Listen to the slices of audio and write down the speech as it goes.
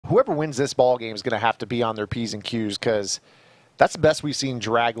whoever wins this ball game is going to have to be on their P's and Q's, because that's the best we've seen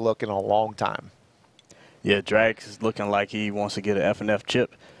Drag look in a long time. Yeah, Drag is looking like he wants to get an F&F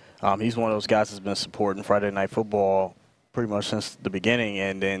chip. He's one of those guys that's been supporting Friday Night Football pretty much since the beginning,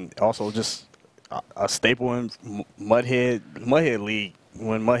 and then also just a staple in MutHead League,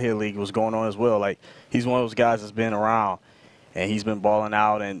 when MutHead League was going on as well. Like, he's one of those guys that's been around, and he's been balling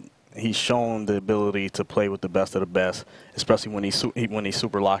out, and he's shown the ability to play with the best of the best, especially when he's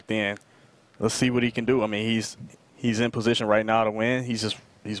super locked in. Let's see what he can do. I mean, he's in position right now to win.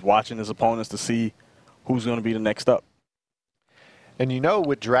 He's watching his opponents to see who's going to be the next up. And you know,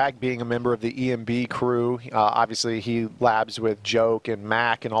 with Drag being a member of the EMB crew, obviously he labs with Joke and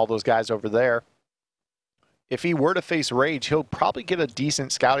Mac and all those guys over there. If he were to face Rage, he'll probably get a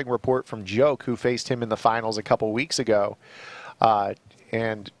decent scouting report from Joke, who faced him in the finals a couple weeks ago.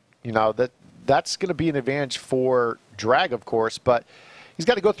 And, you know, that's going to be an advantage for Drag, of course, but he's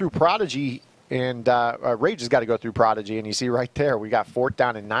got to go through Prodigy, and Rage has got to go through Prodigy. And you see right there, we got 4th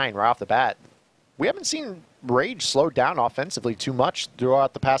down and 9 right off the bat. We haven't seen Rage slow down offensively too much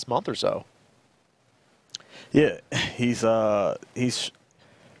throughout the past month or so. Yeah, he's the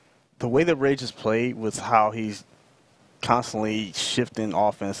way that Rage has played with how he's constantly shifting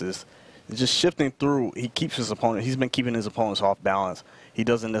offenses, just shifting through. He keeps his opponent. He's been keeping his opponents off balance. He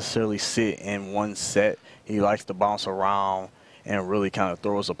doesn't necessarily sit in one set. He likes to bounce around and really kind of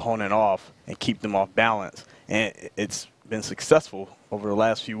throw his opponent off and keep them off balance. And it's been successful over the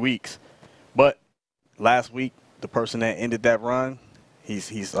last few weeks. But last week, the person that ended that run,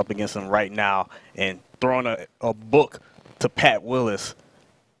 he's up against him right now, and throwing a book to Pat Willis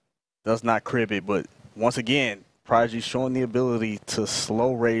does not crib it. But once again, Prodigy's showing the ability to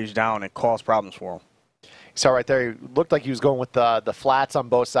slow Rage down and cause problems for him. So right there, he looked like he was going with the flats on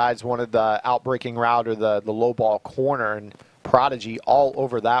both sides, wanted the outbreaking route or the low ball corner, and Prodigy all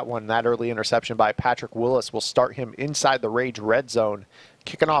over that one. That early interception by Patrick Willis will start him inside the Rage red zone.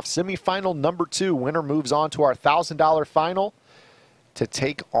 Kicking off semifinal number 2. Winner moves on to our $1,000 final to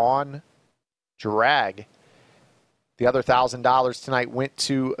take on Drag. The other $1,000 tonight went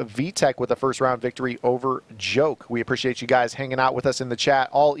to VTech with a first-round victory over Joke. We appreciate you guys hanging out with us in the chat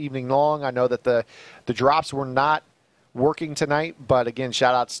all evening long. I know that the drops were not working tonight, but again,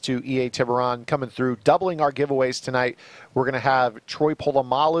 shout-outs to EA Tiburon coming through, doubling our giveaways tonight. We're going to have Troy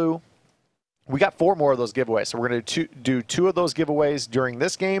Polamalu. We got 4 more of those giveaways, so we're going to do 2 of those giveaways during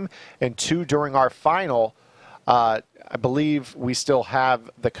this game and 2 during our final. I believe we still have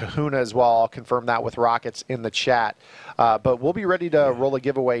the Kahuna as well. I'll confirm that with Rockets in the chat. But we'll be ready to roll a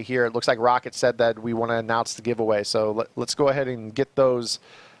giveaway here. It looks like Rocket said that we want to announce the giveaway. So let's go ahead and get those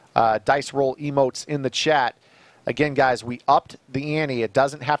dice roll emotes in the chat. Again, guys, we upped the ante. It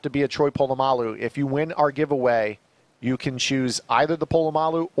doesn't have to be a Troy Polamalu. If you win our giveaway, you can choose either the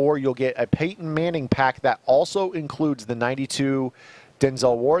Polamalu or you'll get a Peyton Manning pack that also includes the 92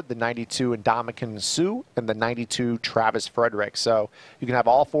 Denzel Ward, the 92 Ndamukong Suh, and the 92 Travis Frederick. So you can have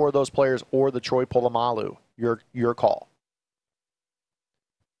all 4 of those players or the Troy Polamalu. Your call.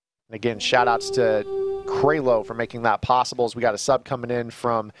 And again, shout-outs to Kralo for making that possible. As we got a sub coming in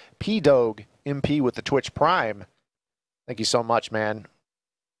from P-Dog MP with the Twitch Prime. Thank you so much, man.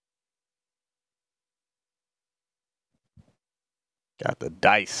 Got the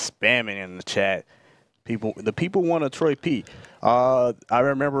dice spamming in the chat. The people want a Troy P. I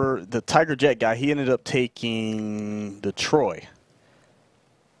remember the Tiger Jet guy. He ended up taking the Troy.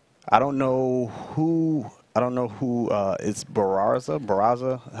 I don't know who. It's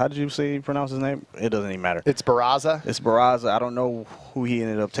Barraza. How did you pronounce his name? It doesn't even matter. It's Barraza. It's Barraza. I don't know who he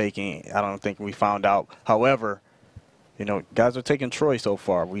ended up taking. I don't think we found out. However, you know, guys are taking Troy so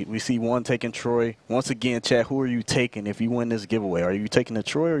far. We see one taking Troy. Once again, chat, who are you taking if you win this giveaway? Are you taking the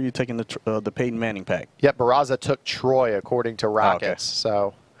Troy or are you taking the Peyton Manning pack? Yep, Barraza took Troy according to Rockets. Okay.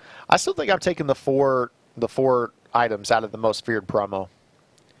 So I still think I'm taking the four items out of the most feared promo.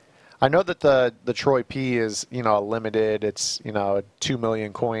 I know that the Troy P is, you know, limited. It's, you know, a 2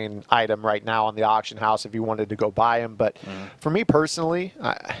 million coin item right now on the auction house if you wanted to go buy him. But for me personally,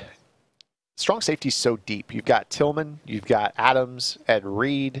 strong safety is so deep. You've got Tillman, you've got Adams, Ed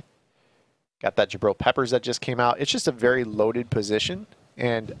Reed, got that Jabril Peppers that just came out. It's just a very loaded position.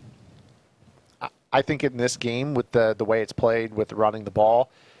 And I think in this game, with the way it's played, with running the ball,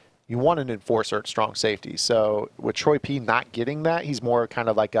 you want an enforcer at strong safety. So with Troy P not getting that, he's more kind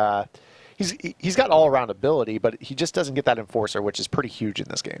of like he's got all-around ability, but he just doesn't get that enforcer, which is pretty huge in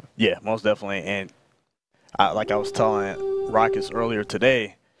this game. Yeah, most definitely. And like I was telling Rockets earlier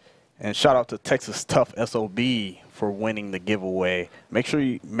today, and shout out to Texas Tough SOB for winning the giveaway. Make sure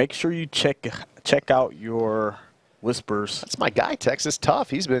you check out your Whispers. That's my guy, Texas Tough.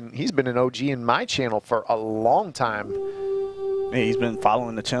 He's been an OG in my channel for a long time. Hey, he's been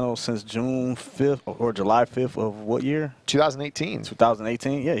following the channel since June 5th or July 5th of what year? 2018.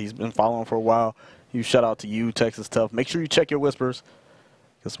 2018. Yeah, he's been following for a while. Huge shout out to you, Texas Tough. Make sure you check your Whispers,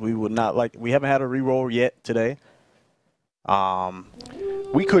 because we haven't had a reroll yet today.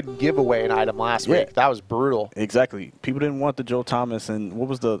 We couldn't give away an item last week. That was brutal. Exactly. People didn't want the Joe Thomas, and what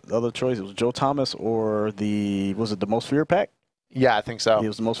was the other choice? It was Joe Thomas or was it the Most Fear pack? Yeah, I think so. It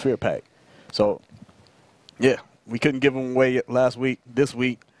was the Most Fear pack. So, yeah, we couldn't give them away last week. This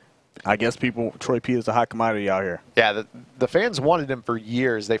week, I guess Troy P is a hot commodity out here. Yeah, the fans wanted him for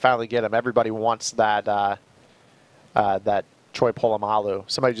years. They finally get him. Everybody wants that that Troy Polamalu.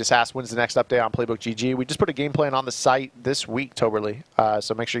 Somebody just asked, when's the next update on Playbook GG? We just put a game plan on the site this week, Toberly,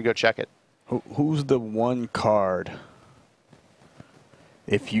 so make sure you go check it. Who's the one card,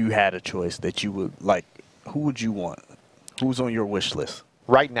 if you had a choice, that you would like? Who would you want? Who's on your wish list?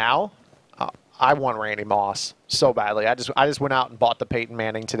 Right now, I want Randy Moss so badly. I just went out and bought the Peyton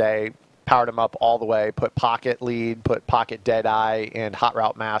Manning today, powered him up all the way, put Pocket Lead, put Pocket Deadeye, and Hot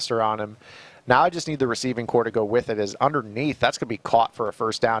Route Master on him. Now I just need the receiving core to go with it. Is underneath, that's going to be caught for a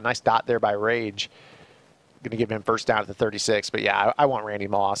first down. Nice dot there by Rage. Going to give him first down at the 36. But, yeah, I want Randy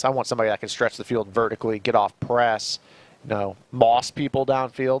Moss. I want somebody that can stretch the field vertically, get off press, Moss people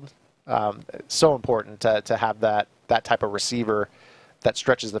downfield. It's so important to have that type of receiver that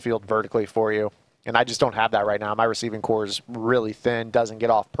stretches the field vertically for you. And I just don't have that right now. My receiving core is really thin, doesn't get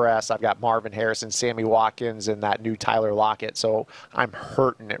off press. I've got Marvin Harrison, Sammy Watkins, and that new Tyler Lockett. So I'm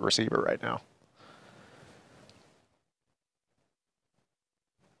hurting at receiver right now.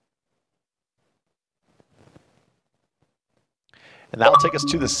 And that'll take us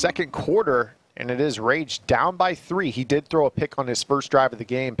to the second quarter, and it is Rage down by 3. He did throw a pick on his first drive of the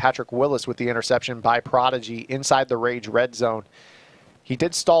game. Patrick Willis with the interception by Prodigy inside the Rage red zone. He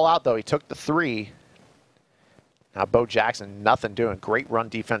did stall out, though. He took the 3. Now Bo Jackson, nothing doing. Great run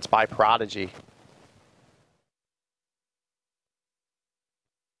defense by Prodigy.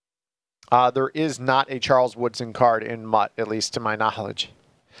 There is not a Charles Woodson card in Mutt, at least to my knowledge.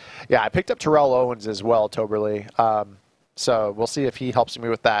 Yeah, I picked up Terrell Owens as well, Toberly. So we'll see if he helps me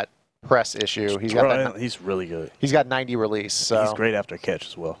with that press issue. He's really good. He's got 90 release. So. He's great after catch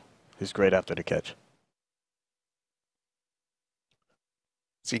as well. He's great after the catch.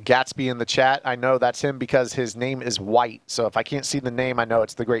 See Gatsby in the chat. I know that's him because his name is White. So if I can't see the name, I know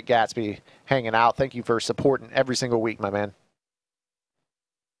it's the great Gatsby hanging out. Thank you for supporting every single week, my man.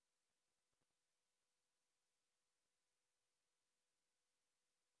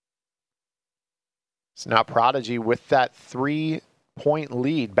 So now Prodigy with that 3-point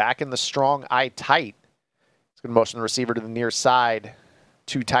lead back in the strong eye tight. He's going to motion the receiver to the near side.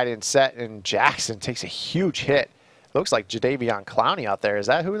 2 tight end set, and Jackson takes a huge hit. Looks like Jadeveon Clowney out there. Is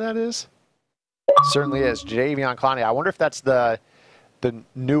that who that is? Certainly is. Jadeveon Clowney. I wonder if that's the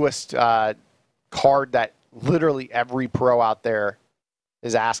newest card that literally every pro out there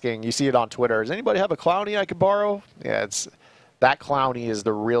is asking. You see it on Twitter. Does anybody have a Clowney I could borrow? Yeah, that Clowney is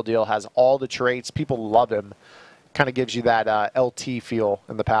the real deal. Has all the traits. People love him. Kind of gives you that LT feel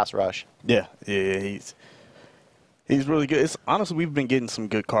in the pass rush. Yeah, he's really good. Honestly, we've been getting some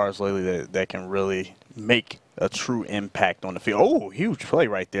good cards lately that can really make a true impact on the field. Oh, huge play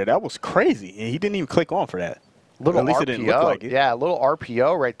right there. That was crazy. He didn't even click on for that. Little At least RPO. It didn't look like it. Yeah, a little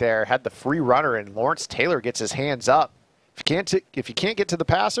RPO right there. Had the free runner, and Lawrence Taylor gets his hands up. If you can't get to the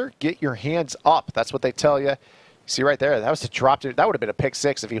passer, get your hands up. That's what they tell you. See right there, that was a drop. That would have been a pick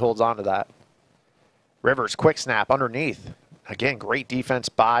 6 if he holds on to that. Rivers, quick snap underneath. Again, great defense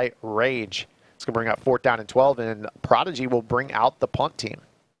by Rage. It's going to bring up 4th down and 12, and Prodigy will bring out the punt team.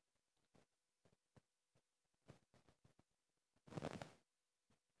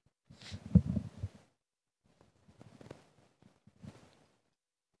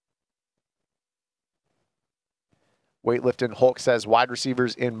 Weightlifting Hulk says wide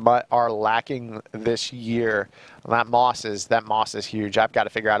receivers in Mutt are lacking this year. And that Moss is huge. I've got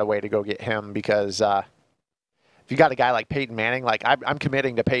to figure out a way to go get him because if you got a guy like Peyton Manning, like I'm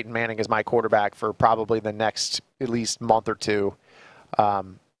committing to Peyton Manning as my quarterback for probably the next at least month or two,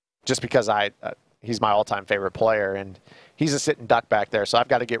 just because he's my all-time favorite player and he's a sitting duck back there. So I've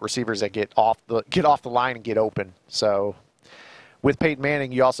got to get receivers that get off the line and get open. So with Peyton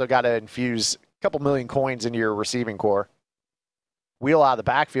Manning, you also got to infuse couple million coins into your receiving core. Wheel out of the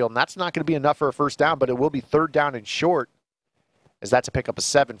backfield, and that's not going to be enough for a first down, but it will be 3rd down and short, as that's a pick up a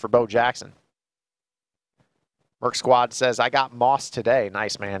 7 for Bo Jackson. Merc Squad says, I got Moss today.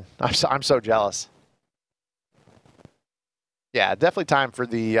 Nice, man. I'm so jealous. Yeah, definitely time for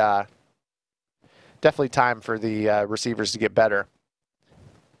the definitely time for the receivers to get better.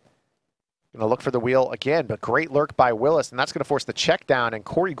 Going to look for the wheel again, but great lurk by Willis, and that's going to force the check down. And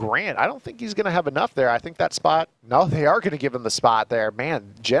Corey Grant, I don't think he's going to have enough there. I think that spot, no, they are going to give him the spot there.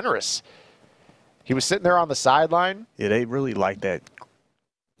 Man, generous. He was sitting there on the sideline. Yeah, they really like that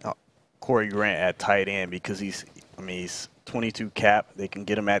Corey Grant at tight end because he's 22 cap. They can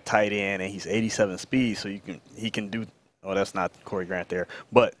get him at tight end, and he's 87 speed, so he can do. Oh, that's not Corey Grant there,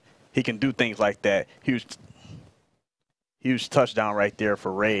 but he can do things like that. Huge touchdown right there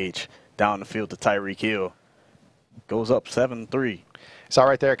for Rage down the field to Tyreek Hill. Goes up 7-3. Saw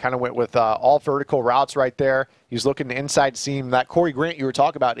right there, kind of went with all vertical routes right there. He was looking to inside seam. That Corey Grant you were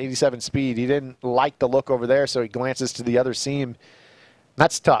talking about, 87 speed, he didn't like the look over there, so he glances to the other seam.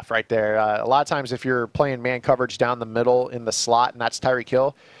 That's tough right there. A lot of times if you're playing man coverage down the middle in the slot, and that's Tyreek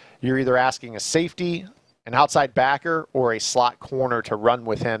Hill, you're either asking a safety, an outside backer, or a slot corner to run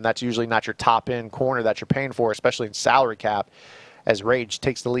with him. That's usually not your top-end corner that you're paying for, especially in salary cap, as Rage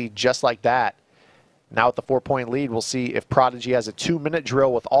takes the lead just like that. Now with the 4-point lead, we'll see if Prodigy has a 2-minute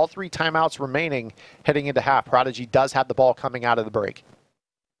drill with all 3 timeouts remaining heading into half. Prodigy does have the ball coming out of the break.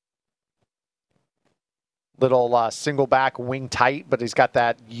 Little single back wing tight, but he's got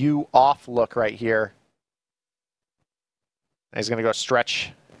that U off look right here. And he's going to go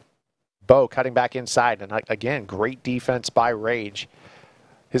stretch. Bo cutting back inside. And again, great defense by Rage.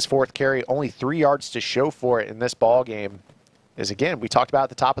 His 4th carry, only 3 yards to show for it in this ball game. Is again, we talked about at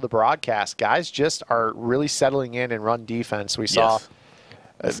the top of the broadcast, guys just are really settling in and run defense. We saw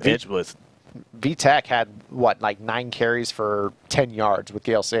V-Tech had, what, like 9 carries for 10 yards with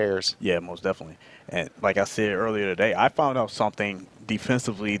Gale Sayers. Yeah, most definitely. And like I said earlier today, I found out something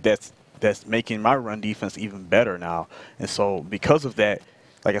defensively that's making my run defense even better now. And so because of that,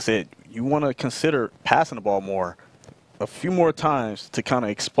 like I said, you want to consider passing the ball more, a few more times to kind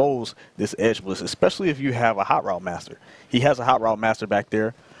of expose this edge blitz, especially if you have a hot route master. He has a hot route master back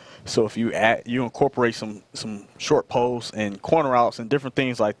there. So if you incorporate some short posts and corner routes and different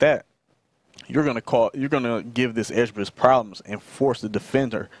things like that, you're gonna give this edge blitz problems and force the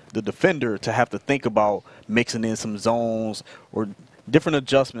defender to have to think about mixing in some zones or different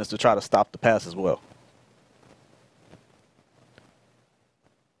adjustments to try to stop the pass as well.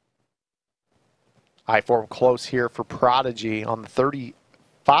 I form close here for Prodigy on the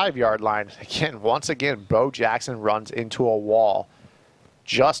 35-yard line. Again, once again, Bo Jackson runs into a wall.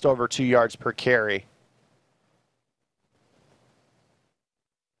 Just over 2 yards per carry.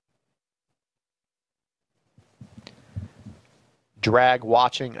 Drag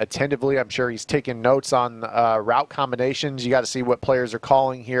watching attentively. I'm sure he's taking notes on route combinations. You got to see what players are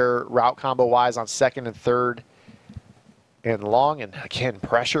calling here route combo-wise on 2nd and 3rd and long. And again,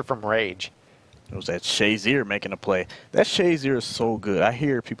 pressure from Rage. It was that Shazier making a play. That Shazier is so good. I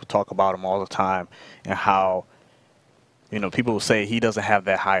hear people talk about him all the time and how, people will say he doesn't have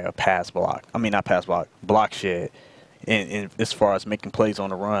that high a pass block. I mean, not pass block, block shed in as far as making plays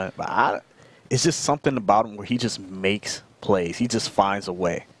on the run. But it's just something about him where he just makes plays. He just finds a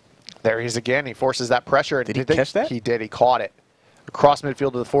way. There he is again. He forces that pressure. Did he catch that? He did. He caught it. Across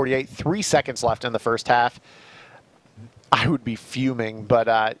midfield to the 48. 3 seconds left in the first half. I would be fuming, but,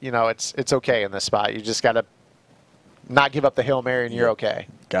 it's okay in this spot. You just got to not give up the Hail Mary and you're okay.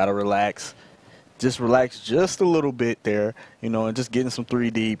 Got to relax. Just relax just a little bit there, and just getting some 3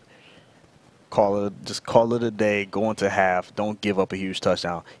 deep. Just call it a day, go into half. Don't give up a huge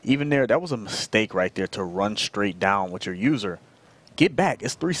touchdown. Even there, that was a mistake right there to run straight down with your user. Get back.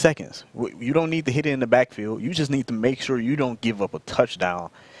 It's 3 seconds. You don't need to hit it in the backfield. You just need to make sure you don't give up a touchdown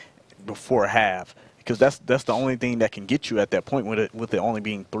before half. Because that's the only thing that can get you at that point with it only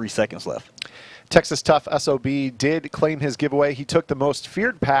being 3 seconds left. Texas Tough SOB did claim his giveaway. He took the most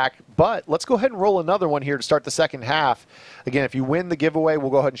feared pack, but let's go ahead and roll another one here to start the second half. Again, if you win the giveaway,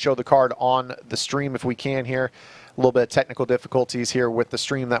 we'll go ahead and show the card on the stream if we can here. A little bit of technical difficulties here with the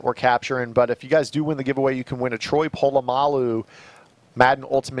stream that we're capturing, but if you guys do win the giveaway, you can win a Troy Polamalu Madden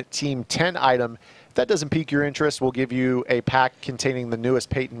Ultimate Team 10 item. If that doesn't pique your interest, we'll give you a pack containing the newest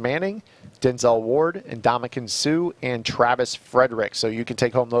Peyton Manning, Denzel Ward, and Ndamukong Suh, and Travis Frederick. So you can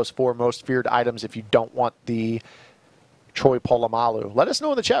take home those 4 most feared items if you don't want the Troy Polamalu. Let us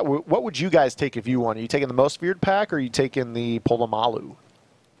know in the chat, what would you guys take if you won? Are you taking the most feared pack or are you taking the Polamalu?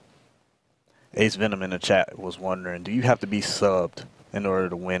 Ace Venom in the chat was wondering, do you have to be subbed in order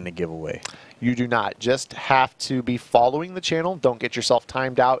to win the giveaway? You do not. Just have to be following the channel. Don't get yourself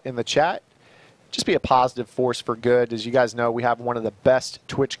timed out in the chat. Just be a positive force for good. As you guys know, we have one of the best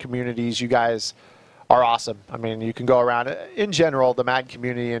Twitch communities. You guys are awesome. I mean, you can go around. In general, the Madden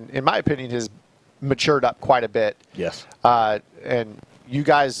community, in my opinion, has matured up quite a bit. Yes. And you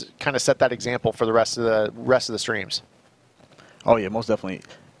guys kind of set that example for the rest of the streams. Oh yeah, most definitely.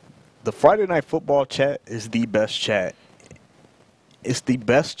 The Friday Night Football chat is the best chat. It's the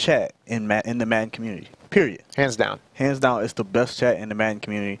best chat in the Madden community. Period. Hands down. Hands down, it's the best chat in the Madden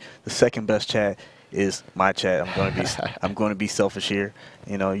community. The second best chat is my chat. I'm going to be selfish here.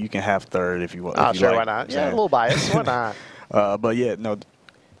 You know, you can have third if you want. Oh, sure, like. why not? Yeah, a little biased. Why not? But yeah, no.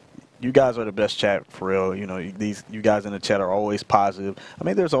 You guys are the best chat for real. You know, you guys in the chat are always positive. I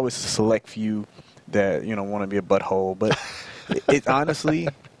mean, there's always a select few that want to be a butthole, but it honestly,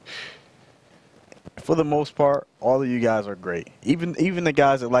 for the most part, all of you guys are great. Even the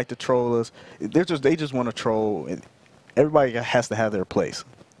guys that like to troll us, they just want to troll. Everybody has to have their place.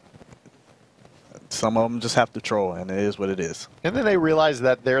 Some of them just have to troll, and it is what it is. And then they realize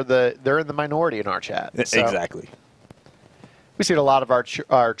that they're in the minority in our chat. So Exactly. we see a lot of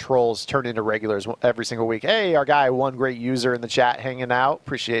our trolls turn into regulars every single week. Hey, our guy, one great user in the chat hanging out.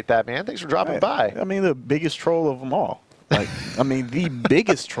 Appreciate that, man. Thanks for dropping by. I mean, the biggest troll of them all. The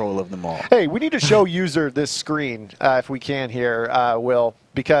biggest troll of them all. Hey, we need to show user this screen if we can here, Will,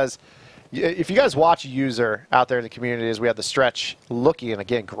 because if you guys watch user out there in the community as we have the stretch looking, and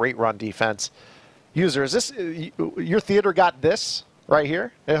again, great run defense. User, is this your theater got this right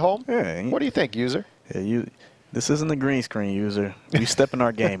here at home? Yeah. What do you think, user? Yeah, this isn't a green screen, user. You stepping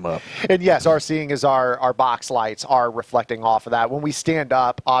our game up. And yes, our seeing is our box lights are reflecting off of that. When we stand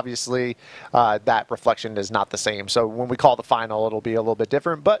up, obviously, that reflection is not the same. So when we call the final, it'll be a little bit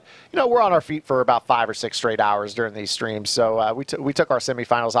different. But, we're on our feet for about 5 or 6 straight hours during these streams. So we took our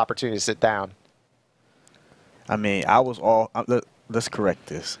semifinals opportunity to sit down. I mean, let's correct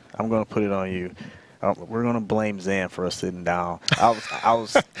this. I'm going to put it on you. We're gonna blame Zan for us sitting down.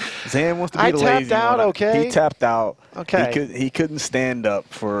 Zan wants to be the lazy one. I tapped out, okay? He tapped out. Okay. He couldn't stand up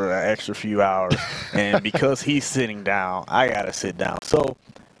for an extra few hours, and because he's sitting down, I gotta sit down. So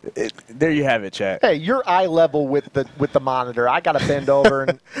there you have it, chat. Hey, you're eye level with the monitor. I gotta bend over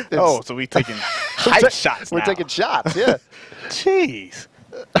and. So we taking height shots. We're taking shots. Yeah. Jeez.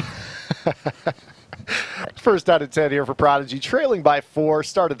 First out of 10 here for Prodigy, trailing by 4.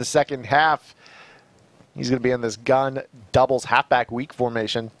 Started the second half. He's going to be in this gun doubles halfback weak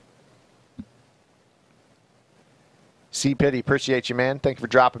formation. C. Pity, appreciate you, man. Thank you for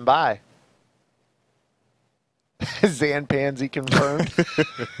dropping by. Zan Pansy confirmed.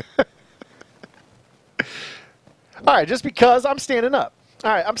 All right, just because I'm standing up.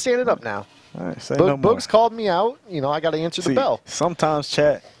 All right, I'm standing up now. All right, say no more. Boogs called me out. I got to answer the bell. Sometimes,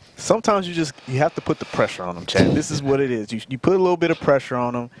 chat. Sometimes you have to put the pressure on them, Chad. This is what it is. You put a little bit of pressure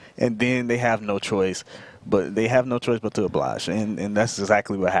on them, and then they have no choice. But they have no choice but to oblige, and that's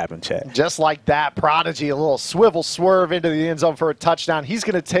exactly what happened, Chad. Just like that, Prodigy, a little swivel swerve into the end zone for a touchdown. He's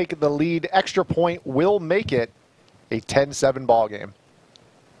going to take the lead. Extra point will make it a 10-7 ball game.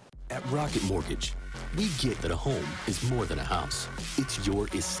 At Rocket Mortgage, we get that a home is more than a house. It's your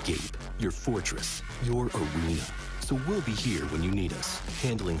escape, your fortress, your arena. So we'll be here when you need us,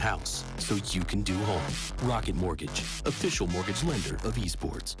 handling house so you can do home. Rocket Mortgage, official mortgage lender of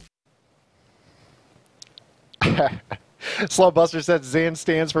esports. Slow Buster said Zan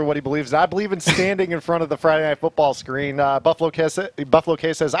stands for what he believes in. I believe in standing in front of the Friday Night Football screen. Buffalo K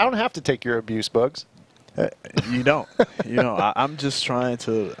says, I don't have to take your abuse, Bugs. You don't. I'm just trying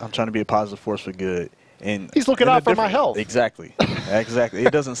to be a positive force for good. And he's looking out for my health. Exactly.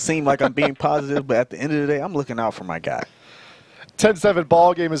 It doesn't seem like I'm being positive, but at the end of the day, I'm looking out for my guy. 10-7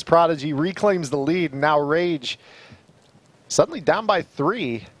 ball game as Prodigy reclaims the lead. And now Rage suddenly down by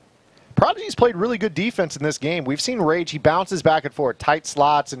 3. Prodigy's played really good defense in this game. We've seen Rage. He bounces back and forth. Tight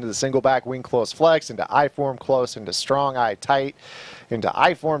slots into the single back wing close flex, into I-form close, into strong I tight, into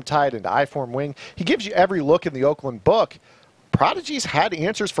I-form tight, into I-form wing. He gives you every look in the Oakland book. Prodigy's had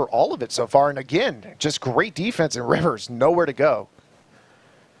answers for all of it so far. And again, just great defense, and Rivers nowhere to go.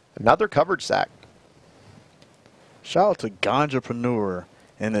 Another coverage sack. Shout out to Ganjapreneur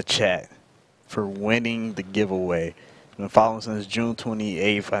in the chat for winning the giveaway. Been following since June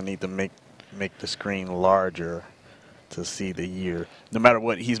 28th. I need to make the screen larger to see the year. No matter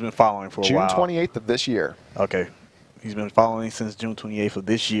what, he's been following for a while. June 28th of this year. Okay. He's been following since June 28th of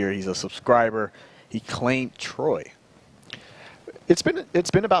this year. He's a subscriber. He claimed Troy. It's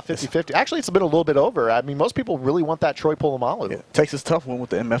been about 50-50. Actually, it's been a little bit over. I mean, most people really want that Troy Polamalu. Yeah. Texas Tough won with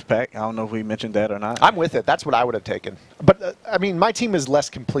the MF pack. I don't know if we mentioned that or not. I'm with it. That's what I would have taken. But, I mean, my team is less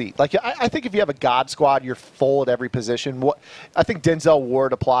complete. Like, I think if you have a God squad, you're full at every position. I think Denzel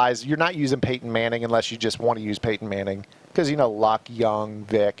Ward applies. You're not using Peyton Manning unless you just want to use Peyton Manning. Because, Luck, Young,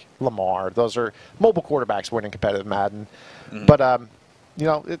 Vic, Lamar, those are mobile quarterbacks winning competitive Madden. Mm-hmm. But,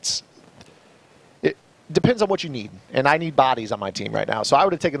 depends on what you need. And I need bodies on my team right now. So I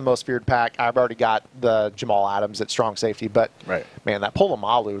would have taken the most feared pack. I've already got the Jamal Adams at strong safety. But, man, that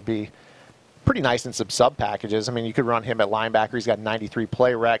Polamalu would be pretty nice in some sub packages. I mean, you could run him at linebacker. He's got 93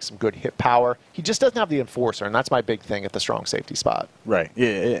 play rec, some good hit power. He just doesn't have the enforcer, and that's my big thing at the strong safety spot. Right.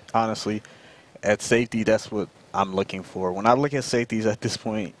 Yeah, honestly, at safety, that's what I'm looking for. When I look at safeties at this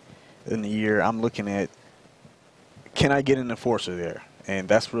point in the year, I'm looking at, can I get an enforcer there? And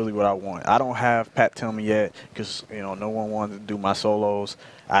that's really what I want. I don't have Pat Tillman yet because, you know, no one wanted to do my solos.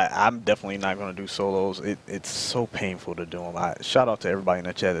 I'm definitely not going to do solos. It's so painful to do them. Shout out to everybody in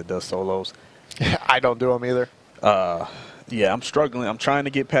the chat that does solos. I don't do them either. Yeah, I'm struggling. I'm trying to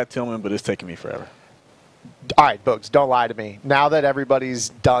get Pat Tillman, but it's taking me forever. All right, folks, don't lie to me. Now that everybody's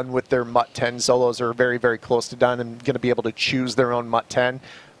done with their MUT 10 solos, or very, very close to done, and going to be able to choose their own MUT 10,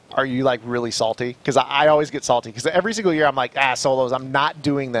 are you, like, really salty? Because I always get salty. Because every single year I'm like, solos, I'm not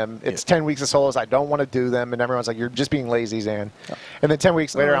doing them. It's 10 weeks of solos. I don't want to do them. And everyone's like, you're just being lazy, Zan. And then 10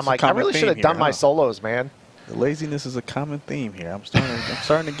 weeks later, I'm like, I really should have done my solos, man. The laziness is a common theme here. I'm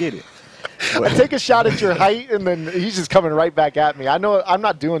starting to get it. I take a shot at your height, and then he's just coming right back at me. I know I'm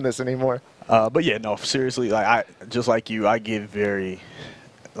not doing this anymore. But, yeah, no, seriously, like just like you, I get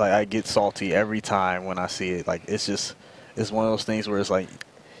salty every time when I see it. Like, it's one of those things where it's like,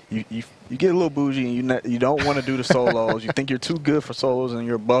 You get a little bougie and you don't want to do the solos. You think you're too good for solos and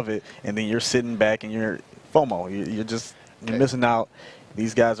you're above it, and then you're sitting back and you're FOMO. You're missing out.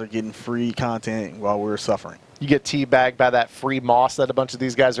 These guys are getting free content while we're suffering. You get teabagged by that free moss that a bunch of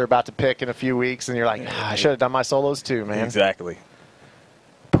these guys are about to pick in a few weeks, and you're like, I should have done my solos too, man. Exactly.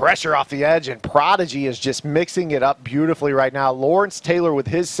 Pressure off the edge, and Prodigy is just mixing it up beautifully right now. Lawrence Taylor with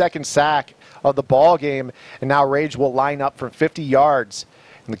his second sack of the ball game, and now Rage will line up from 50 yards.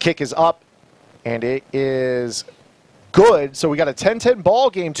 And the kick is up, and it is good. So we got a 10-10 ball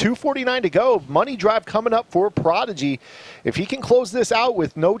game, 2:49 to go. Money drive coming up for Prodigy. If he can close this out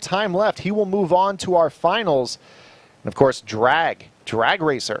with no time left, he will move on to our finals. And, of course, Drag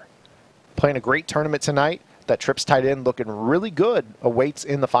Racer, playing a great tournament tonight. That Trips tight end looking really good awaits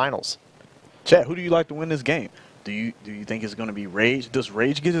in the finals. Chat, who do you like to win this game? Do you think it's going to be Rage? Does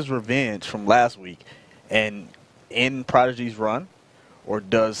Rage get his revenge from last week and end Prodigy's run? Or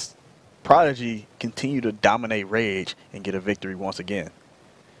does Prodigy continue to dominate Rage and get a victory once again?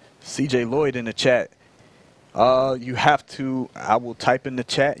 CJ Lloyd in the chat. You have to, I will type in the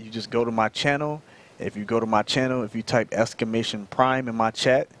chat. You just go to my channel. If you go to my channel, if you type !prime in my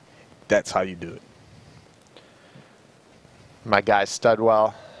chat, that's how you do it. My guy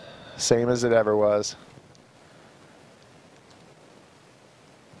Studwell, same as it ever was.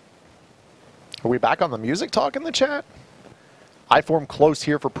 Are we back on the music talk in the chat? I form close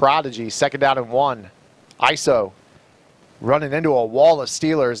here for Prodigy. 2nd down and 1. ISO running into a wall of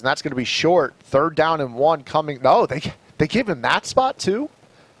Steelers, and that's going to be short. 3rd down and 1 coming. No, they gave him that spot too?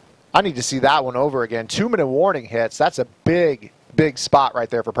 I need to see that one over again. 2-minute warning hits. That's a big, big spot right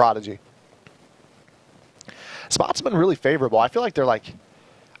there for Prodigy. Spots have been really favorable. I feel like they're like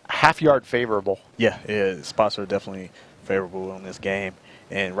half-yard favorable. Yeah, spots are definitely favorable in this game.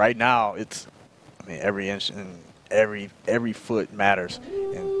 And right now, every inch and every foot matters.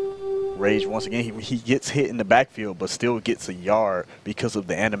 And Rage, once again, he gets hit in the backfield but still gets a yard because of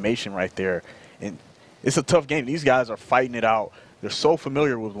the animation right there. And it's a tough game. These guys are fighting it out. They're so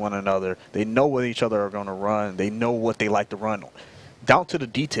familiar with one another. They know what each other are going to run. They know what they like to run. Down to the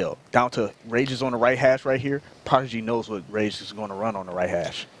detail. Down to Rage is on the right hash right here. Prodigy knows what Rage is going to run on the right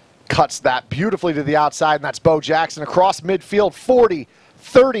hash. Cuts that beautifully to the outside, and that's Bo Jackson across midfield, 40.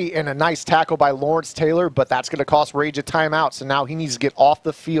 30, and a nice tackle by Lawrence Taylor, but that's going to cost Rage a timeout, so now he needs to get off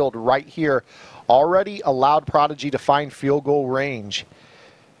the field right here. Already allowed Prodigy to find field goal range.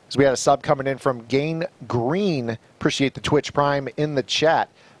 So we had a sub coming in from Gain Green. Appreciate the Twitch Prime in the chat.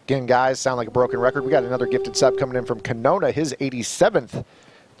 Again, guys, sound like a broken record. We got another gifted sub coming in from Canona, his 87th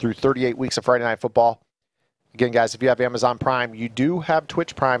through 38 weeks of Friday Night Football. Again, guys, if you have Amazon Prime, you do have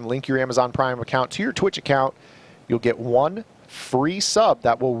Twitch Prime. Link your Amazon Prime account to your Twitch account. You'll get one free sub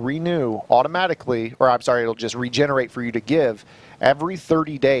that will renew automatically, or I'm sorry, it'll just regenerate for you to give every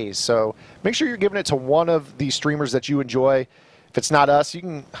 30 days. So make sure you're giving it to one of the streamers that you enjoy. If it's not us, you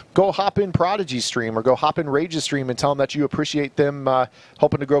can go hop in Prodigy's stream or go hop in Rage's stream and tell them that you appreciate them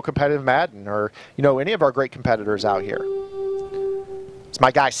helping to grow competitive Madden, or any of our great competitors out here. It's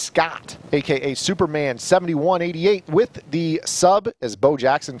my guy Scott, a.k.a. Superman 7188 with the sub as Bo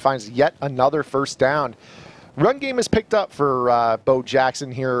Jackson finds yet another first down. Run game is picked up for Bo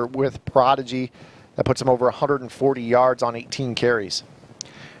Jackson here with Prodigy. That puts him over 140 yards on 18 carries.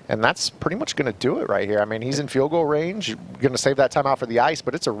 And that's pretty much going to do it right here. I mean, he's in field goal range, going to save that timeout for the ice,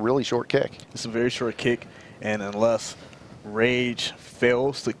 but it's a really short kick. It's a very short kick, and unless Rage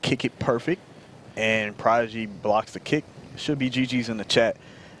fails to kick it perfect and Prodigy blocks the kick, it should be GG's in the chat.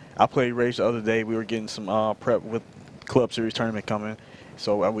 I played Rage the other day. We were getting some prep with Club Series tournament coming.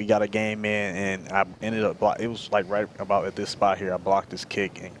 So we got a game in, and I ended up it was like right about at this spot here. I blocked this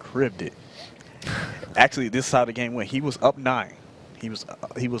kick and cribbed it. Actually, this is how the game went. He was up 9.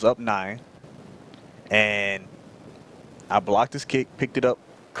 He was up 9, and I blocked his kick, picked it up,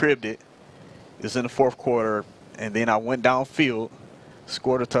 cribbed it. It was in the 4th quarter, and then I went downfield,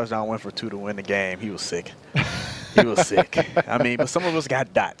 scored a touchdown, went for 2 to win the game. He was sick. He was sick. I mean, but some of us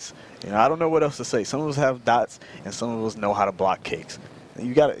got dots. You know, I don't know what else to say. Some of us have dots, and some of us know how to block kicks.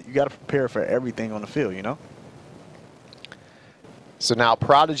 You got to prepare for everything on the field, you know? So now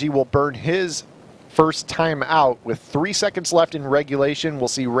Prodigy will burn his first time out with 3 seconds left in regulation. We'll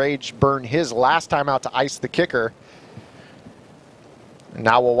see Rage burn his last time out to ice the kicker.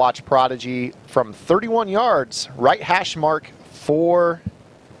 Now we'll watch Prodigy from 31 yards, right hash mark for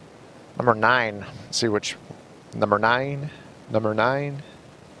number 9. Let's see which, number 9, number 9,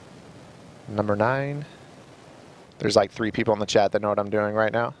 number 9. There's like 3 people in the chat that know what I'm doing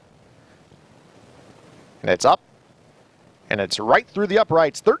right now. And it's up. And it's right through the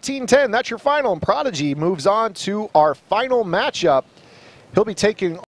uprights. 13-10, that's your final. And Prodigy moves on to our final matchup. He'll be taking